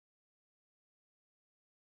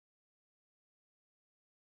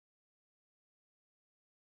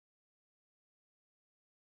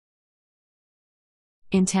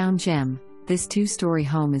In Town Gem, this two-story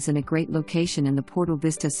home is in a great location in the Portal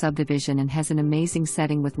Vista Subdivision and has an amazing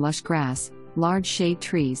setting with lush grass, large shade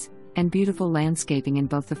trees, and beautiful landscaping in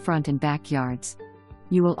both the front and backyards.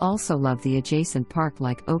 You will also love the adjacent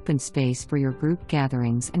park-like open space for your group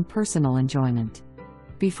gatherings and personal enjoyment.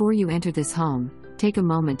 Before you enter this home, take a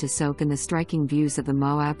moment to soak in the striking views of the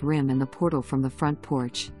Moab Rim and the portal from the front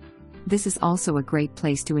porch. This is also a great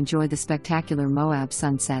place to enjoy the spectacular Moab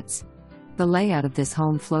sunsets. The layout of this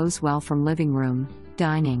home flows well from living room,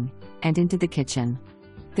 dining, and into the kitchen.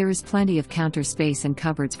 There is plenty of counter space and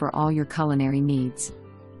cupboards for all your culinary needs.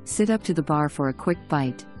 Sit up to the bar for a quick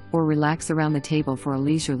bite, or relax around the table for a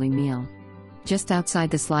leisurely meal. Just outside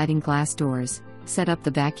the sliding glass doors, set up the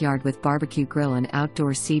backyard with BBQ Grill and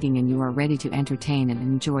outdoor seating, and you are ready to entertain and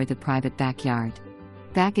enjoy the private backyard.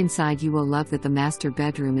 Back inside, you will love that the master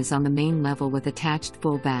bedroom is on the main level with attached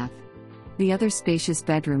full bath. The other spacious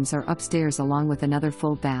bedrooms are upstairs along with another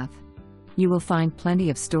full bath. You will find plenty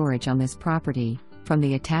of storage on this property, from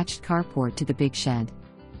the attached carport to the big shed.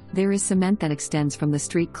 There is cement that extends from the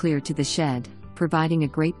street clear to the shed, providing a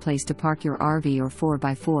great place to park your RV or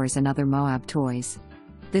 4x4s and other Moab toys.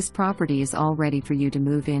 This property is all ready for you to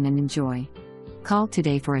move in and enjoy. Call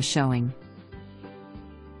today for a showing.